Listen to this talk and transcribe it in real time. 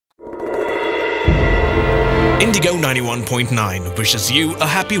Indigo 91.9 wishes you a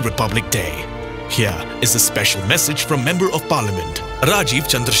happy Republic Day. Here is a special message from Member of Parliament, Rajeev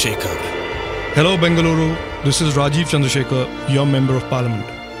Chandrasekhar. Hello Bengaluru, this is Rajeev Chandrasekhar, your Member of Parliament.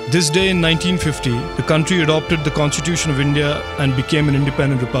 This day in 1950, the country adopted the Constitution of India and became an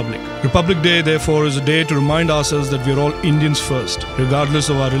independent republic. Republic Day, therefore, is a day to remind ourselves that we are all Indians first, regardless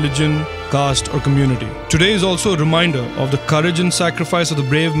of our religion, caste or community. Today is also a reminder of the courage and sacrifice of the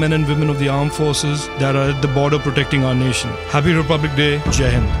brave men and women of the armed forces that are at the border protecting our nation. Happy Republic Day, Jai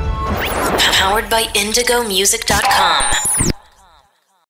Hind. Powered by IndigoMusic.com.